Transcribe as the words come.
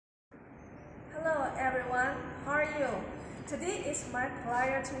everyone, how are you? Today is my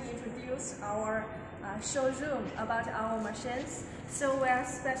pleasure to introduce our showroom about our machines. So we are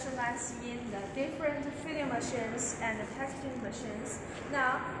specialized in the different filling machines and packaging machines.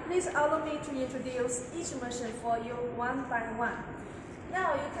 Now, please allow me to introduce each machine for you one by one.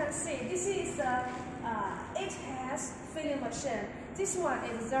 Now you can see this is it has filling machine. This one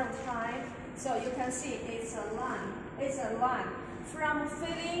is 0 type, so you can see it's a line. It's a line from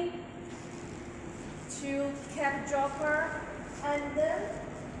filling to cap dropper and then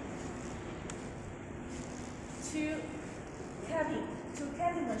to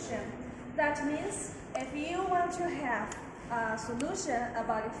capping machine. That means if you want to have a solution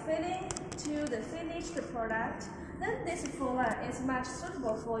about filling to the finished product, then this full line is much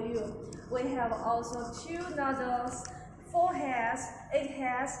suitable for you. We have also 2 nozzles, 4 heads, 8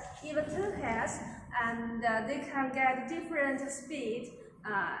 heads, even 10 heads, and they can get different speed.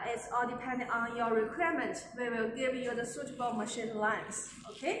 It's all depending on your requirement. We will give you the suitable machine lines.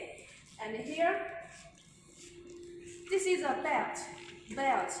 Okay, and here, this is a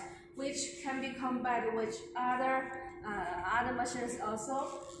belt which can be combined with other machines also.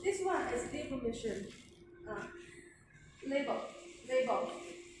 This one is label machine. Label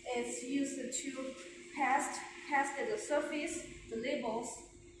is used to paste the surface, the labels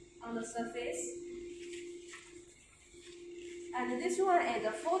on the surface. And this one is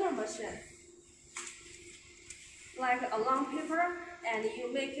a folder machine, like a long paper, and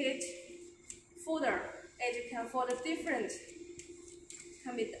you make it folder. It can fold different,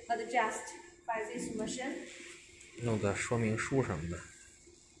 can be adjusted by this machine. 弄的说明书什么的。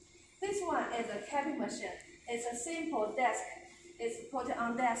 This one is a capping machine. It's a simple desk. It's put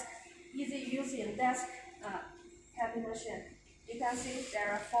on desk, easy using desk capping machine. You can see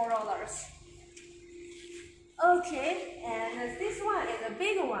there are 4 rollers. Okay, and this one is a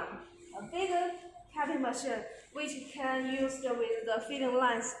big one, a bigger capping machine, which can use with the filling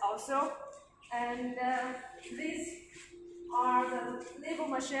lines also. And these are the label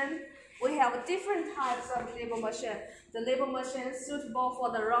machine. We have different types of label machine. The label machine suitable for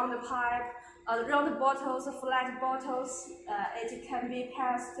the round pipe, round bottles, flat bottles. It can be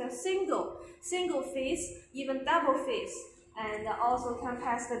passed single face, even double face, and also can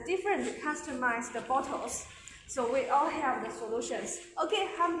pass the different customized bottles. So we all have the solutions. Okay,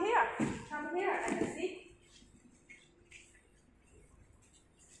 come here and see.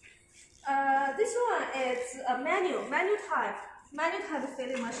 This one is a manual type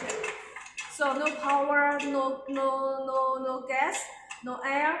filling machine. So no power, no gas, no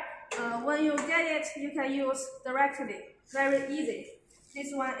air. When you get it, you can use directly. Very easy.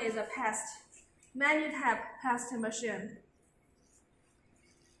 This one is a manual type paste machine.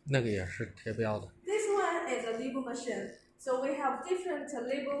 那个也是贴标的。 This one is a label machine. So we have different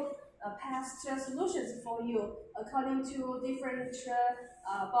label paste solutions for you according to different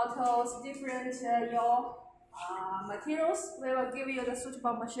bottles, different your materials. We will give you the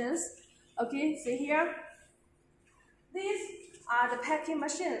suitable machines. Okay, see here. These are the packing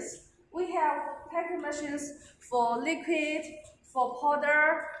machines. We have packing machines for liquid, for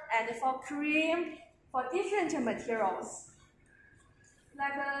powder, and for cream, for different materials.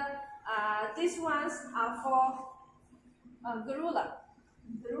 Like these ones are for Gorilla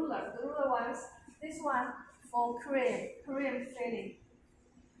ones. This one for cream filling.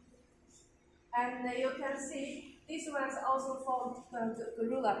 And you can see this one's also for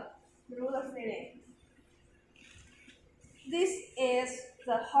Gorilla filling. This is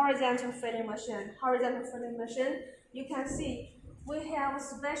the horizontal filling machine. You can see we have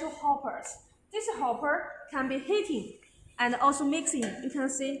special hoppers. This hopper can be heating and also mixing. You can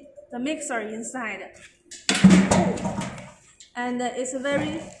see the mixer inside. And it's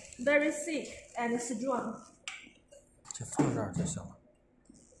very thick and strong. 就放这儿就行了。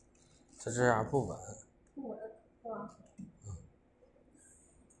它这样不稳。不稳，是吧？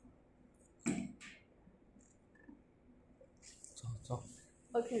 走。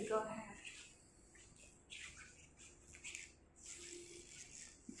 Okay, go ahead.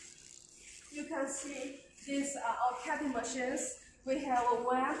 You can see these are all capping machines. We have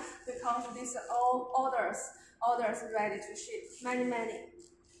one because these are all orders ready to ship. Many.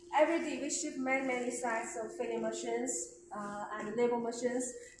 Every day we ship many sizes of filling machines and label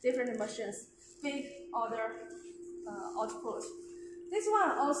machines, different machines. Big order output. This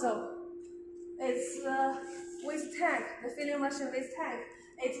one also is with tank. The filling machine with tank.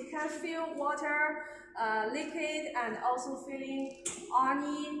 It can fill water, liquid, and also filling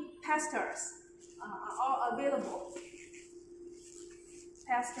any pastors are all available.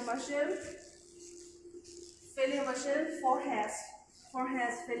 Paste machine, filling machine, 4 heads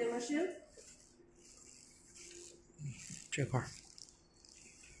filling machine. 这块儿。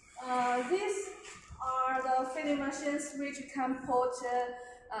These are the filling machines which can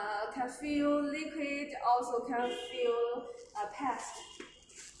can fill liquid, also can fill paste.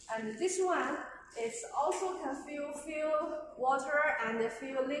 And this one is also can fill water and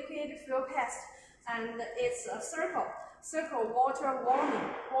fill liquid, fill paste. And it's a circle water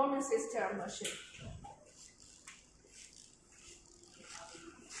warming system machine.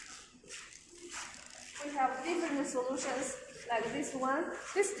 We have different solutions like this one.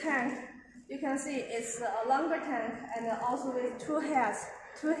 This tank, you can see it's a longer tank and also with two heads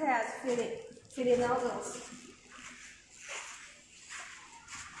filling nozzles.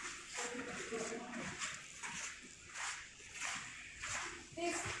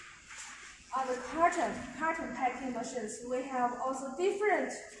 These are the carton packing machines. We have also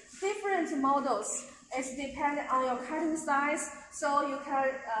different models. It depends on your carton size, so you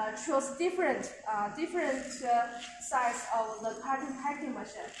can choose different size of the carton packing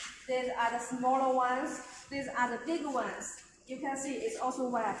machine. These are the smaller ones. These are the big ones. You can see it's also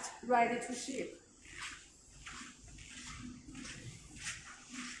wrapped, ready to ship.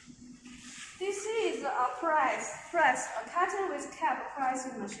 This is a a carton with cap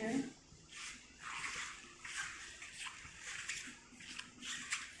pricing machine.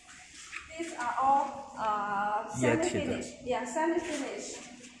 These are all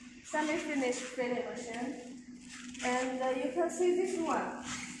semi-finished filling machine. And you can see this one.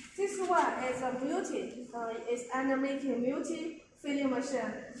 This one is a it's animated multi filling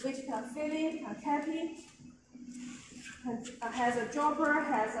machine, which can filling, can capping, has a dropper,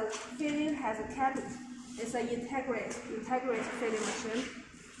 has a filling, has a capping. It's an integrated filling machine.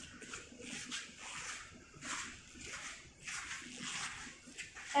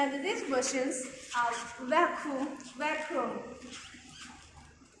 And these machines are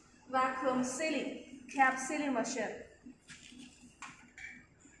vacuum sealing, cap sealing machine.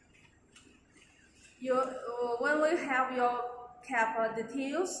 When we have your cap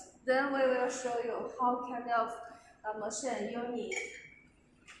details, then we will show you how kind of machine you need.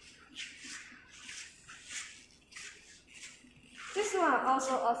 This one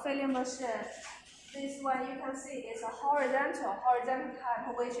also a filling machine. This one you can see is a horizontal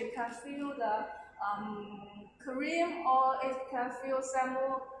type, which you can fill the cream, or it can fill some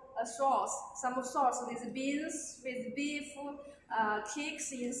sauce with beans, with beef,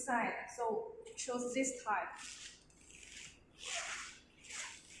 cakes inside. So choose this type.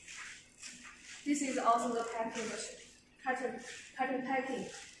 This is also the packing machine, carton packing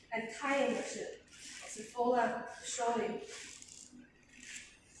and tying machine. It's a full showing.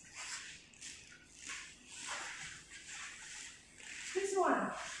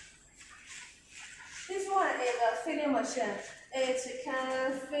 This one is a filling machine. It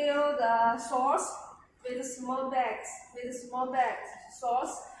can fill the sauce with small bags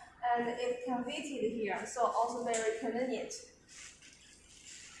sauce, and it can fit it here, so also very convenient.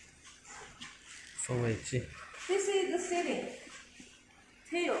 This is the sealing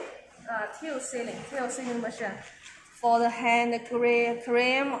tail sealing machine for the hand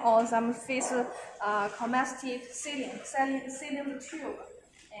cream or some face cosmetic sealing tube,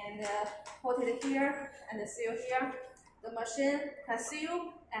 and put it here and seal here. The machine can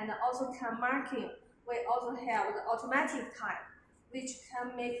seal and also can marking. We also have the automatic type, which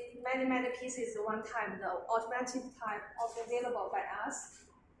can make many pieces at one time. The automatic type also available by us.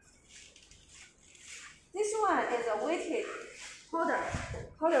 This one is a weighted powder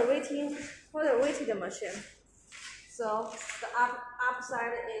weighted machine. So the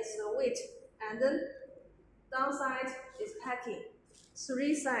upside is weight, and then downside is packing.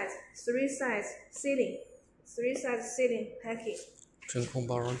 Three sides sealing packing. 真空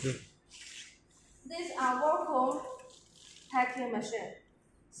包装机。 These are vacuum packing machine.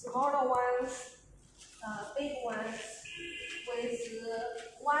 Smaller ones, big ones, with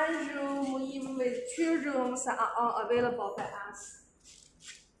one room, even with 2 rooms are all available by us.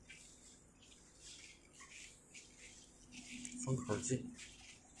 封口机。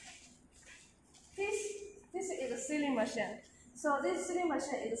 This is a sealing machine. So this sealing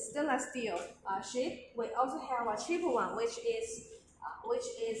machine is stainless steel shape. We also have a cheaper one, which is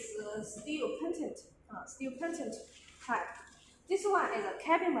steel patent type. This one is a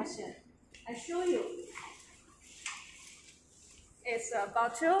capping machine. I show you. It's a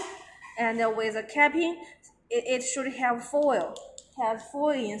bottle, and with a capping, it should have foil. Has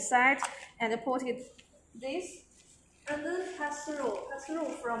foil inside, and put it this, and then pass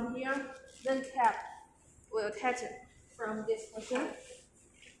through from here. Then cap will tighten from this machine.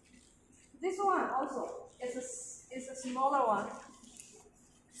 This one also is a smaller one.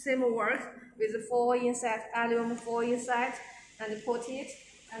 same work with 4 inside, aluminum 4 inside, and put it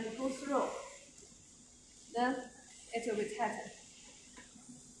and go through. Then it will be tightened.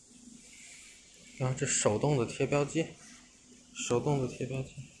 然后这手动的贴标记，手动的贴标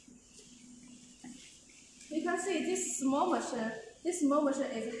记。You can see this small machine. This small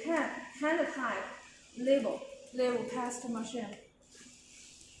machine is hand type label paste machine.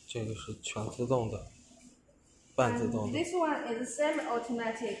 这个是全自动的，半自动的。This one is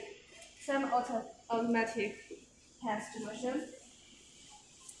semi-automatic paste machine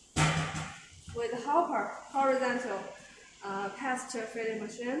with hopper horizontal paste filling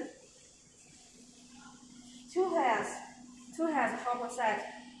machine. Two heads hopper side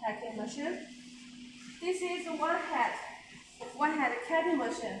packing machine. This is one head cutting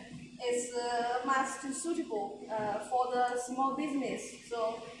machine. It's much suitable for the small business,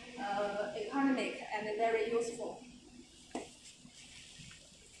 so economic and very useful.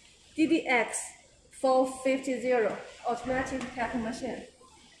 DDX 450 automatic packing machine.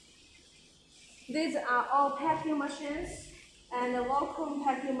 These are all packing machines and vacuum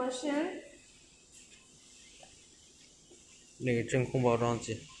packing machine. 那个真空包装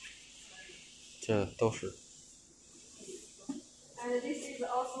机，这都是。And this is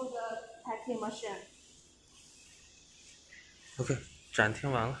also the packing machine. OK， 展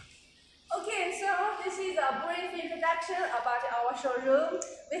厅完了。Okay, so this is a brief introduction about our showroom.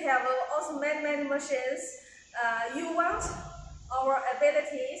 We have also many machines. You want our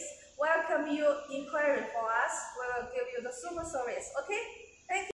abilities? Welcome you inquiry for us. We will give you the super service. Okay.